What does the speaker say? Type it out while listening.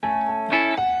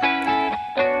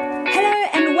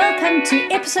welcome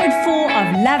to episode 4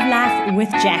 of Love Life with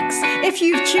Jax. If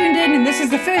you've tuned in and this is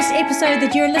the first episode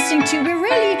that you're listening to, we're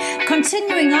really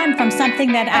continuing on from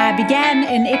something that began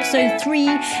in episode 3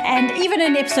 and even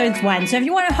in episode 1. So if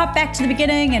you want to hop back to the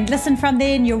beginning and listen from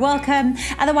then, you're welcome.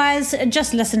 Otherwise,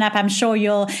 just listen up. I'm sure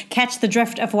you'll catch the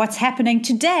drift of what's happening.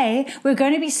 Today, we're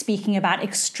going to be speaking about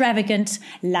extravagant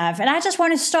love. And I just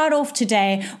want to start off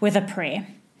today with a prayer.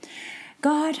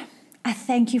 God, I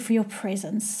thank you for your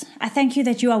presence. I thank you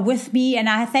that you are with me, and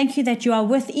I thank you that you are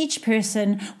with each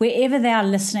person wherever they are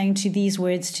listening to these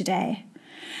words today.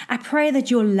 I pray that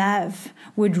your love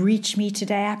would reach me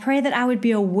today. I pray that I would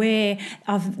be aware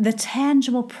of the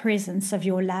tangible presence of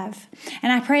your love.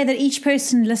 And I pray that each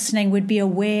person listening would be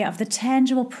aware of the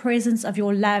tangible presence of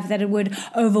your love, that it would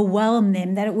overwhelm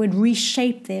them, that it would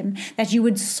reshape them, that you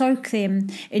would soak them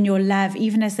in your love,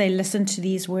 even as they listen to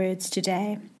these words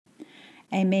today.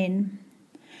 Amen.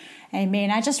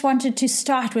 Amen. I just wanted to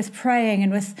start with praying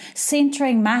and with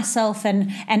centering myself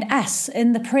and us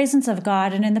in the presence of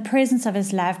God and in the presence of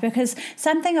His love, because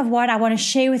something of what I want to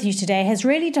share with you today has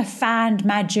really defined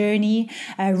my journey,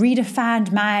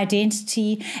 redefined my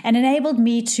identity, and enabled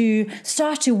me to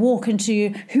start to walk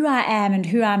into who I am and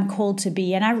who I'm called to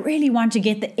be. And I really want to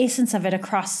get the essence of it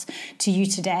across to you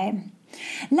today.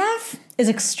 Love is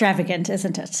extravagant,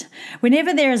 isn't it?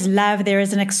 Whenever there is love, there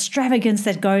is an extravagance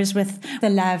that goes with the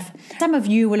love. Some of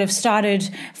you will have started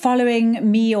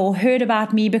following me or heard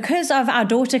about me because of our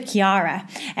daughter Kiara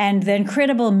and the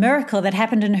incredible miracle that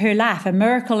happened in her life, a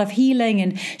miracle of healing.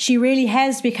 And she really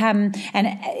has become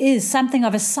and is something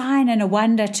of a sign and a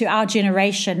wonder to our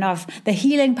generation of the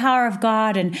healing power of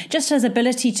God and just His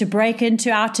ability to break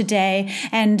into our today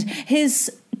and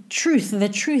His truth, the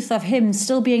truth of Him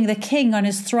still being the King on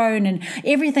His throne and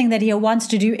everything that He wants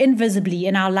to do invisibly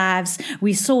in our lives.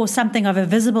 We saw something of a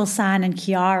visible sign in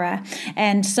Kiara.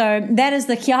 And so that is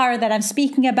the Kiara that I'm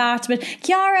speaking about. But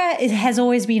Kiara has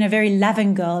always been a very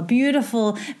loving girl,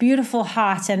 beautiful, beautiful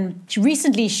heart. And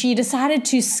recently she decided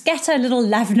to scatter little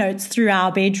love notes through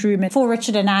our bedroom for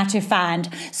Richard and I to find.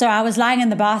 So I was lying in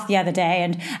the bath the other day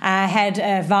and I had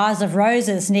a vase of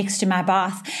roses next to my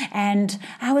bath. And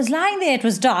I was lying there, it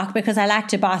was dark, because I like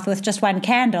to bath with just one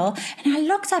candle, and I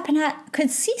looked up and I could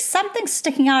see something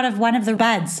sticking out of one of the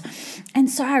buds.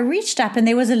 And so I reached up and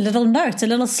there was a little note, a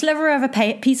little sliver of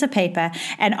a piece of paper,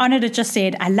 and on it just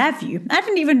said, "I love you." I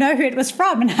didn't even know who it was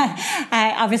from, and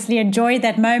I obviously enjoyed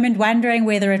that moment, wondering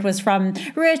whether it was from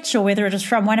Rich or whether it was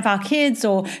from one of our kids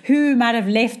or who might have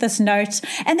left this note.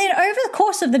 And then over the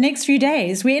course of the next few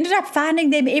days, we ended up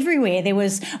finding them everywhere. There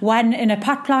was one in a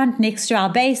pot plant next to our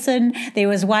basin. There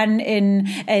was one in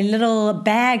a little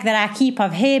bag that I keep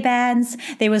of hair bands.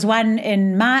 There was one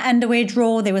in my underwear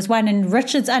drawer. There was one in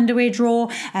Richard's underwear drawer.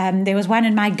 There was one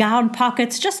in my gown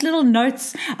pockets, just little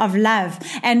notes of love.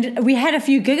 And we had a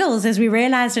few giggles as we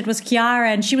realized it was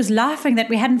Kiara, and she was laughing that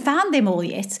we hadn't found them all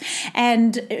yet.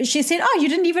 And she said, "Oh, you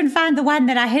didn't even find the one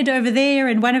that I hid over there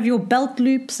and one of your belt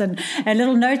loops and a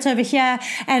little note over here."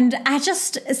 And I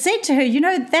just said to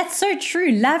her, that's so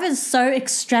true. Love is so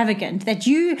extravagant that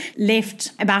you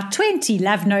left about 20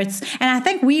 love notes, and I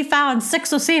think we found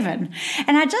 6 or 7.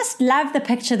 And I just love the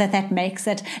picture that makes,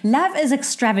 that love is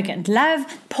extravagant. Love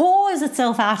pours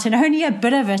itself out and only a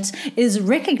bit of it is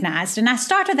recognized. And I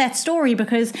started that story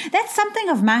because that's something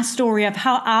of my story of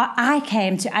how I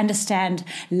came to understand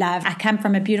love. I come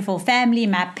from a beautiful family.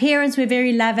 My parents were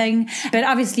very loving, but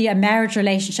obviously a marriage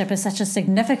relationship is such a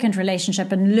significant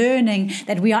relationship, and learning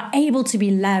that we are able to be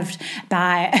loved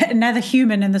by another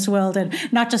human in this world and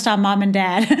not just our mom and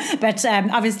dad, but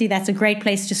obviously that's a great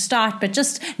place to start, but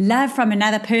just love from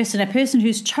another person, a person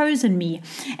who's chosen me.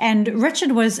 And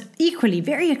Richard was equally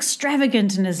very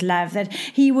extravagant in his love, that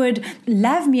he would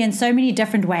love me in so many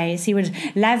different ways. He would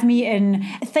love me in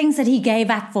things that he gave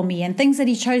up for me and things that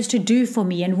he chose to do for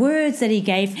me and words that he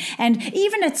gave. And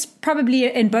even it's probably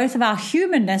in both of our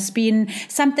humanness been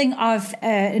something of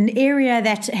an area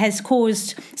that has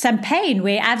caused some pain,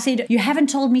 where I've said, "You haven't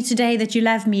told me today that you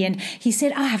love me." And he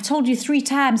said, "Oh, I've told you 3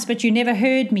 times, but you never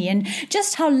heard me." And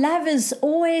just how love is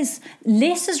always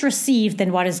less is received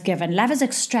than what is given. Love is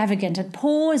extravagant. It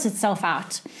pours itself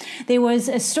out. There was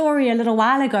a story a little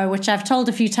while ago, which I've told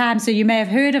a few times, so you may have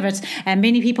heard of it. And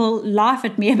many people laugh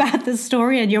at me about this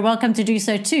story, and you're welcome to do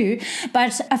so too.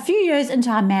 But a few years into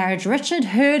our marriage, Richard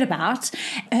heard about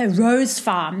a rose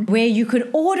farm where you could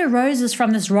order roses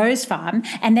from this rose farm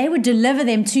and they would deliver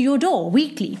them to your door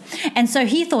weekly. And so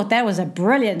he thought that was a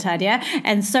brilliant idea.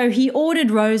 And so he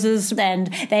ordered roses and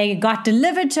they got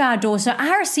delivered to our door. So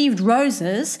I received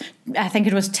roses, I think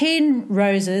it was 10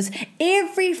 roses,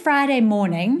 every Friday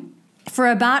morning for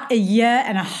about 1.5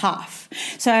 years.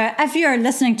 So if you're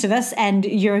listening to this and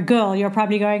you're a girl, you're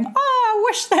probably going, oh, I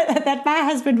wish that my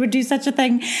husband would do such a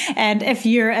thing. And if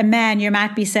you're a man, you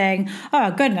might be saying,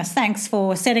 oh, goodness, thanks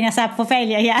for setting us up for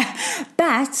failure. Yeah.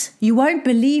 But you won't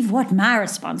believe what my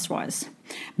response was.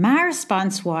 My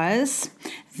response was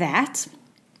that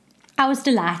I was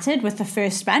delighted with the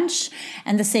first bunch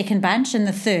and the second bunch and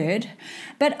the third.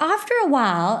 But after a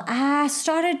while, I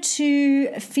started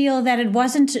to feel that it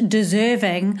wasn't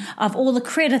deserving of all the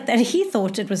credit that he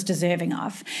thought it was deserving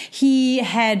of. He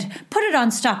had put it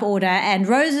on stop order, and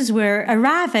roses were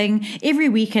arriving every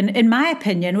week, in my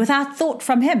opinion, without thought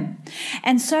from him.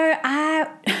 And so I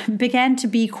began to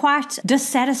be quite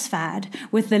dissatisfied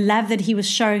with the love that he was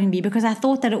showing me, because I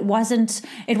thought that it wasn't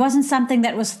something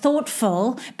that was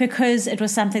thoughtful, because it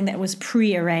was something that was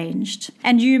prearranged.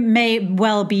 And you may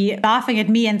well be laughing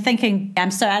at me and thinking, I'm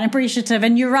so unappreciative,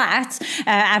 and you're right.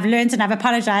 I've learned and I've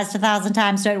apologized 1,000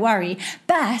 times, don't worry.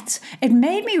 But it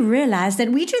made me realize that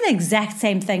we do the exact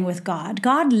same thing with God.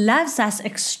 God loves us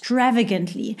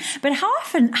extravagantly. But how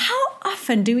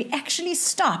often do we actually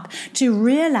stop to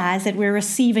realize that we're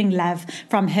receiving love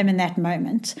from him in that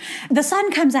moment? The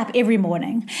sun comes up every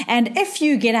morning, and if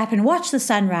you get up and watch the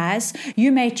sunrise,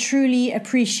 you may truly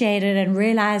appreciate it and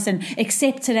realize and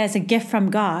accept it as a gift from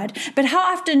God. But how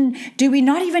often do we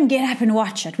not even get up and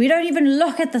watch it? We don't even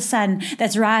look at the sun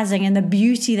that's rising and the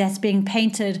beauty that's being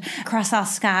painted across our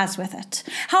skies with it.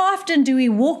 How often do we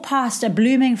walk past a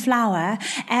blooming flower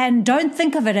and don't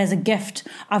think of it as a gift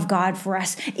of God for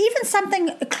us? Even something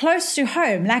close to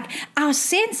home, like our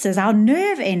senses, our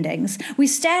nerve endings. We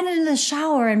stand in the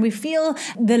shower and we feel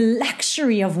the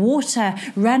luxury of water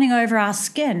running over our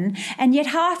skin, and yet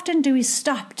how often do we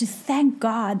stop to thank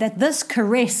God that this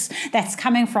caress that's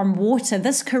coming from water,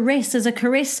 this caress is a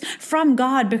caress from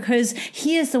God, because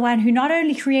he is the one who not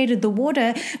only created the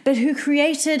water, but who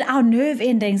created our nerve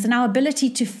endings and our ability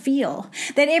to feel.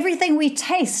 That everything we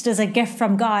taste is a gift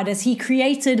from God, as he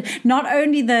created not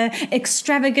only the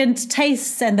extravagant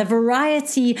tastes and the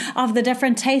variety of the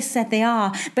different tastes that there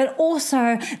are, but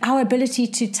also our ability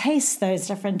to taste those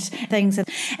different things.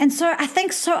 And so I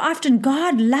think so often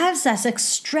God loves us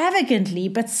extravagantly,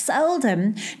 but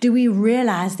seldom do we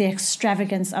realize the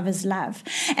extravagance of his love.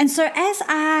 And so as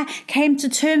I came to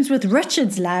terms with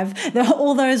Richard's love,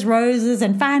 all those roses,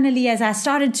 and finally as I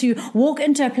started to walk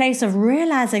into a place of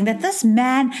realizing that this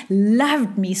man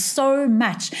loved me so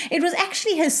much, it was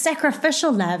actually his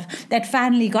sacrificial love that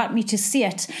finally got me to see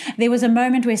it. There was a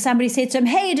moment where somebody said to him,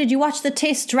 hey, did you watch the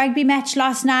test rugby match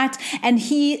last night? And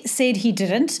he said he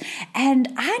didn't. And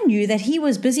I knew that he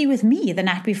was busy with me the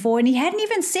night before, and he hadn't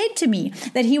even said to me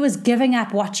that he was giving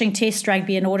up watching test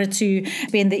rugby in order to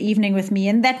spend the evening with me.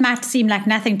 And that might seem like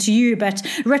nothing to you, but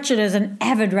Richard is an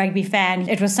avid rugby fan.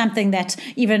 It was something that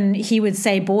even he would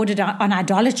say bordered on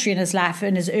idolatry in his life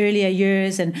in his earlier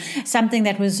years, and something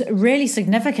that was really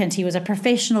significant. He was a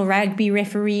professional rugby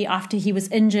referee after he was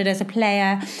injured as a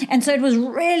player. And so it was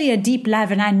really a deep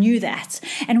love, and I knew that.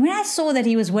 And when I saw that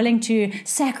he was willing to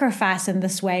sacrifice in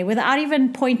this way without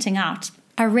even pointing out,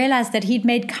 I realized that he'd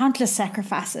made countless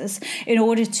sacrifices in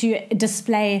order to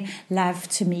display love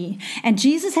to me. And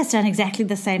Jesus has done exactly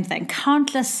the same thing.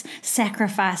 Countless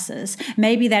sacrifices.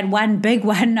 Maybe that one big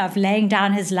one of laying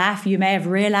down his life you may have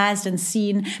realized and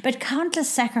seen, but countless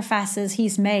sacrifices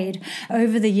he's made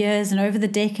over the years and over the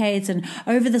decades and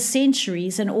over the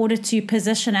centuries in order to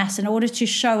position us, in order to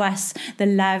show us the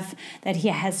love that he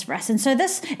has for us. And so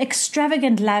this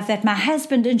extravagant love that my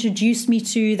husband introduced me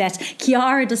to, that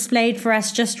Kiara displayed for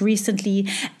us just recently,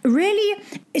 really,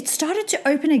 it started to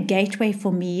open a gateway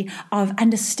for me of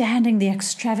understanding the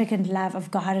extravagant love of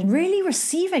God and really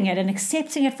receiving it and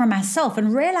accepting it for myself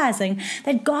and realizing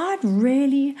that God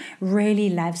really, really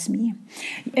loves me.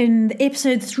 In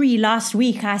episode 3 last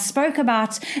week, I spoke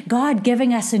about God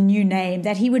giving us a new name,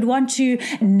 that he would want to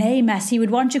name us. He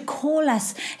would want to call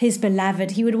us his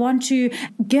beloved. He would want to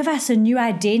give us a new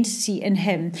identity in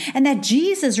him, and that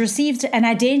Jesus received an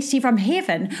identity from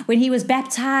heaven when he was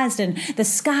baptized and the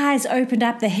skies opened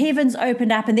up, the heavens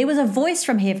opened up, and there was a voice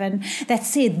from heaven that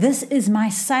said, "This is my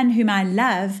son whom I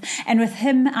love, and with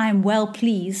him I am well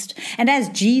pleased." And as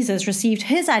Jesus received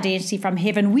his identity from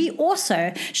heaven, we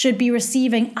also should be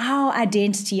receiving our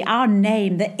identity, our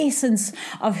name, the essence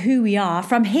of who we are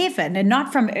from heaven and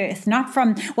not from earth, not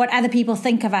from what other people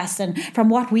think of us and from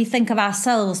what we think of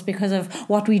ourselves because of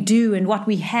what we do and what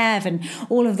we have and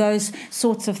all of those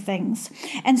sorts of things.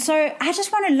 And so I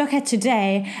just want to look at today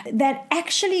that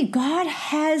actually God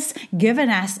has given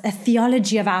us a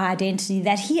theology of our identity,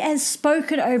 that he has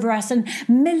spoken over us in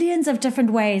millions of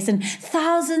different ways, and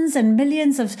thousands and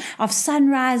millions of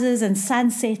sunrises and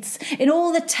sunsets, in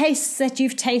all the tastes that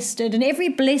you've tasted, and every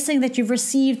blessing that you've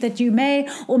received that you may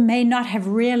or may not have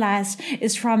realized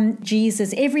is from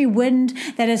Jesus. Every wind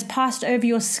that has passed over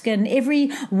your skin, every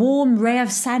warm ray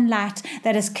of sunlight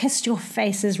that has kissed your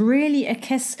face is really a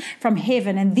kiss from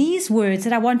heaven. And these words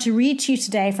that I want to read to you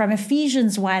today from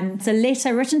Ephesians 1, it's a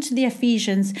letter written to the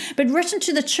Ephesians, but written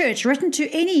to the church, written to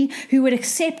any who would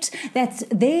accept that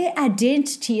their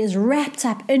identity is wrapped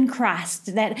up in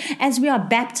Christ, that as we are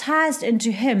baptized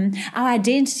into him, our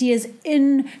identity is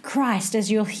in Christ,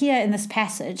 as you'll hear in this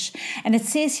passage. And it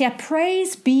says here,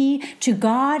 praise be to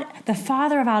God, the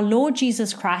Father of our Lord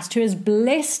Jesus Christ, who has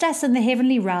blessed us in the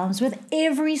heavenly realms with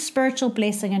every spiritual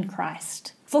blessing in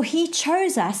Christ. For he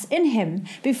chose us in him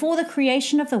before the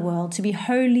creation of the world to be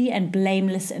holy and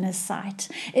blameless in his sight.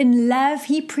 In love,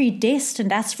 he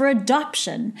predestined us for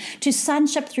adoption to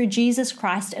sonship through Jesus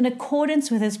Christ in accordance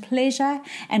with his pleasure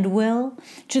and will,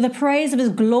 to the praise of his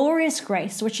glorious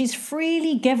grace, which he's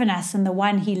freely given us in the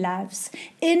one he loves.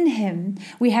 In him,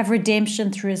 we have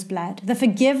redemption through his blood, the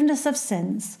forgiveness of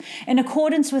sins, in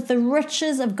accordance with the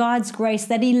riches of God's grace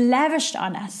that he lavished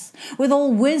on us. With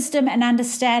all wisdom and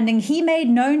understanding, he made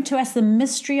known to us the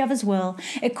mystery of his will,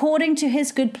 according to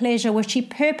his good pleasure, which he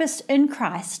purposed in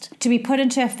Christ, to be put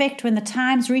into effect when the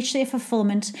times reach their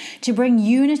fulfillment, to bring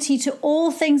unity to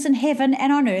all things in heaven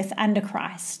and on earth under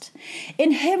Christ.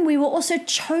 In him we were also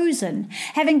chosen,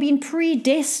 having been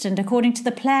predestined according to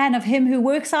the plan of him who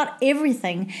works out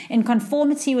everything in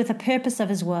conformity with the purpose of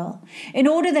his will, in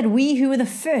order that we who were the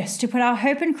first to put our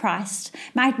hope in Christ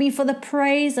might be for the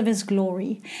praise of his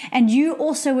glory. And you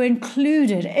also were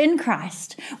included in Christ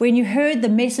when you heard the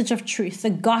message of truth, the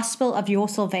gospel of your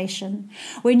salvation.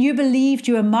 When you believed,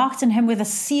 you were marked in him with a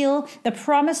seal, the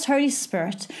promised Holy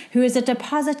Spirit, who is a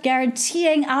deposit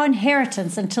guaranteeing our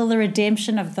inheritance until the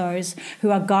redemption of those who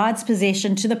are God's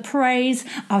possession, to the praise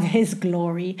of his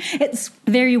glory. It's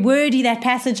very wordy, that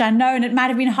passage, I know, and it might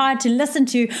have been hard to listen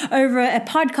to over a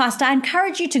podcast. I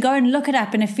encourage you to go and look it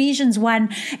up in Ephesians 1.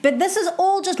 But this is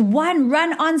all just one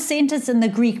run-on sentence in the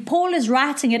Greek. Paul is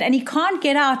writing it, and he can't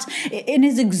get out in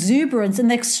his exuberance and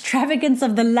the extravagance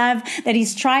of the love that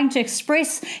he's trying to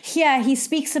express here. He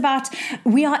speaks about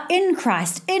we are in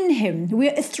Christ, in him.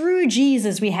 Through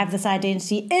Jesus, we have this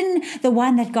identity, in the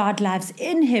one that God loves,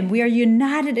 in him. We are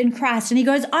united in Christ. And he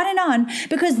goes on,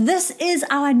 because this is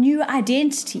our new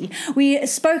identity. We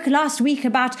spoke last week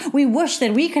about we wish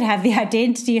that we could have the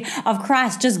identity of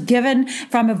Christ just given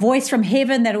from a voice from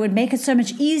heaven, that it would make it so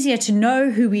much easier to know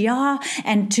who we are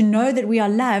and to know that we are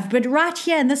loved. But right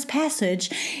here in this passage,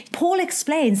 Paul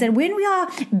explains that when we are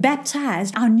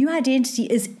baptized, our new identity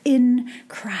is in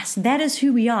Christ. That is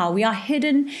who we are. We are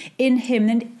hidden in him.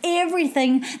 And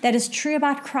everything that is true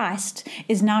about Christ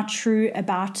is now true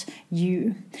about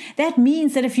you. That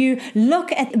means that if you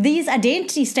look at these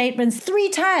identity statements 3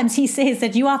 times, he says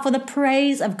that you are for the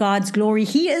praise of God's glory.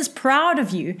 He is proud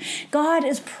of you. God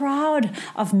is proud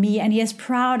of me, and he is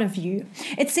proud of you.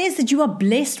 It says that you are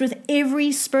blessed with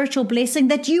every spiritual blessing,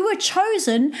 that you were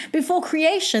chosen before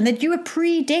creation, that you were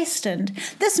predestined.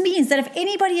 This means that if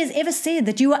anybody has ever said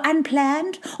that you were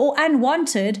unplanned or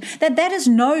unwanted, that is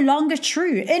no longer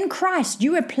true. In Christ,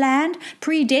 you were planned,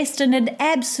 predestined, and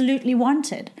absolutely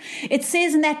wanted. It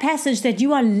says in that passage that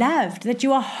you are loved, that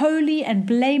you are holy and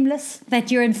blameless,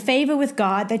 that you're in favor with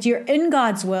God, that you're in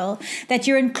God's will, that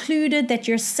you're included, that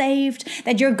you're saved,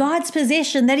 that you're God's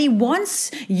possession, that he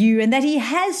wants you and that he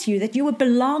has you, that you would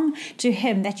belong to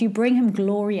him, that you bring him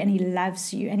glory, and he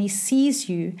loves you and he sees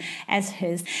you as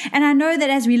his. And I know that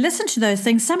as we listen to those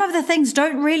things, some of the things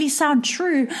don't really sound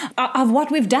true of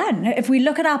what we've done. If we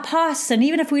look at our past, and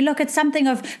even if we look at something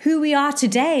of who we are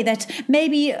today, that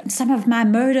maybe some of my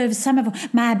motives, some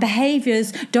of my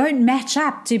behaviors don't match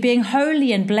up to being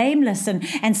holy and blameless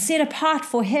and set apart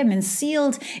for him and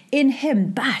sealed in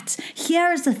him. But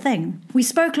here is the thing. We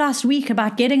spoke last week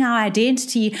about getting our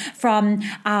identity from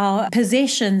our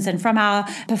possessions and from our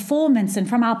performance and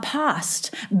from our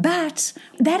past. But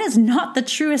that is not the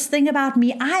truest thing about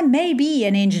me. I may be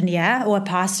an engineer or a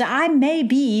pastor. I may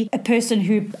be a person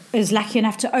who is lucky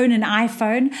enough to own an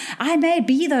iPhone. I may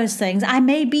be those things. I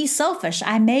may be selfish.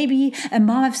 I may be a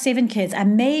mom of 7 kids. I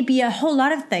may be a whole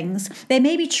lot of things. They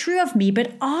may be true of me,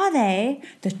 but are they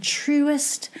the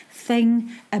truest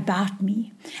thing about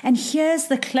me? And here's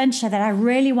the clincher that I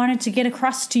really wanted to get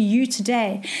across to you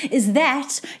today, is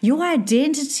that your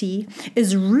identity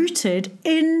is rooted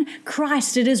in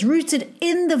Christ. It is is rooted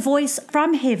in the voice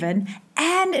from heaven,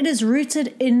 and it is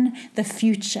rooted in the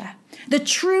future. The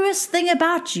truest thing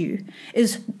about you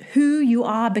is who you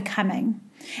are becoming.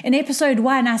 In episode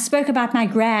 1, I spoke about my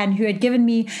gran who had given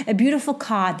me a beautiful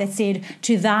card that said,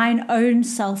 "To thine own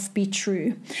self be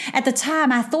true." At the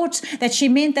time, I thought that she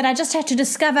meant that I just had to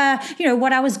discover,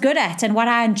 what I was good at and what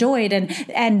I enjoyed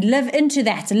and live into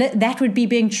that. That would be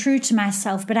being true to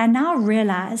myself. But I now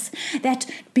realize that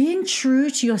being true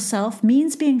to yourself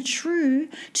means being true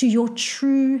to your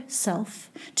true self.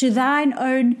 To thine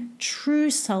own true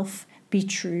self be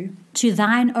true. To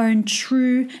thine own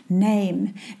true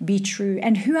name be true.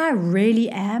 And who I really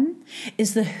am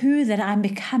is the who that I'm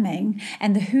becoming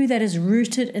and the who that is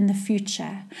rooted in the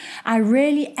future. I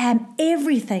really am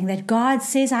everything that God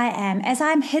says I am as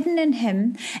I'm hidden in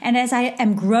Him and as I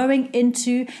am growing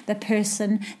into the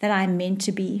person that I'm meant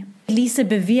to be. Lisa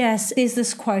Bevere says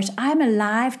this quote, "I'm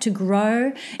alive to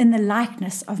grow in the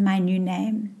likeness of my new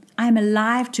name." I am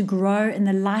alive to grow in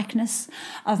the likeness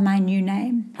of my new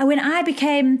name. And when I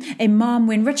became a mom,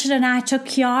 when Richard and I took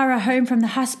Kiara home from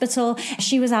the hospital,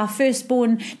 she was our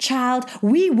firstborn child,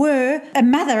 we were a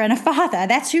mother and a father.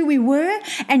 That's who we were.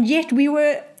 And yet we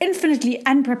were infinitely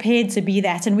unprepared to be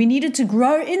that. And we needed to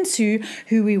grow into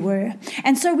who we were.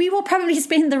 And so we will probably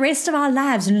spend the rest of our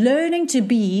lives learning to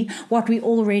be what we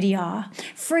already are.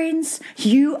 Friends,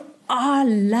 you are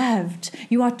loved.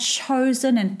 You are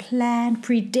chosen and planned,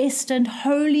 predestined,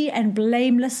 holy and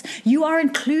blameless. You are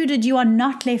included. You are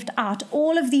not left out.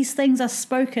 All of these things are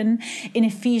spoken in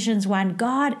Ephesians 1.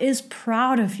 God is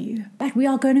proud of you. But we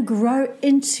are going to grow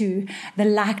into the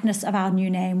likeness of our new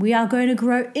name. We are going to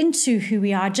grow into who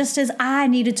we are, just as I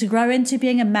needed to grow into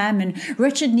being a mum and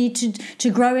Richard needed to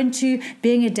grow into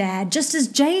being a dad. Just as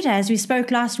Jada, as we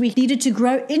spoke last week, needed to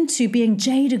grow into being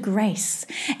Jada Grace.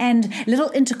 And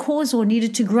little intercourse or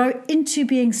needed to grow into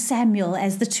being Samuel,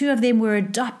 as the two of them were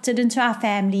adopted into our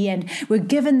family and were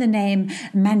given the name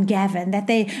Mangavin, that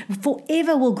they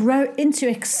forever will grow into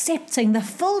accepting the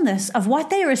fullness of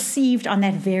what they received on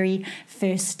that very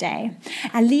first day.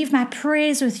 I leave my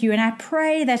prayers with you, and I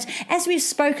pray that as we've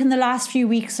spoken the last few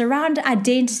weeks around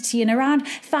identity and around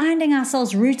finding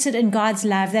ourselves rooted in God's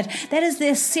love, that is the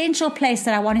essential place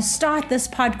that I want to start this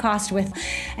podcast with.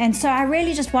 And so I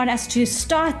really just want us to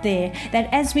start there, that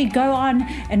as we go on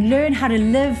and learn how to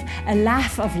live a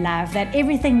life of love, that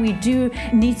everything we do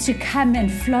needs to come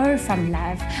and flow from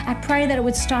love. I pray that it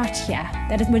would start here,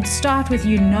 that it would start with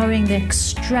you knowing the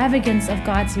extravagance of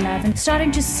God's love and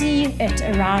starting to see it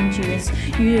around you as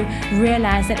you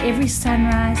realize that every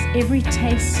sunrise, every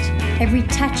taste, every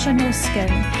touch on your skin,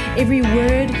 every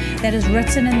word that is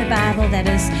written in the Bible, that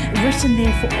is written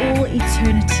there for all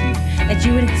eternity, that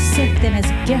you would accept them as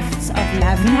gifts of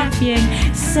love, not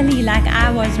being silly like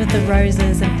I was with the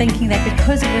roses and thinking that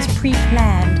because it was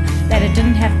pre-planned, that it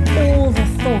didn't have all the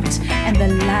thought and the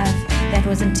love that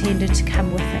was intended to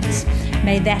come with it.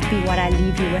 May that be what I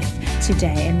leave you with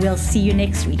today, and we'll see you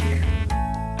next week.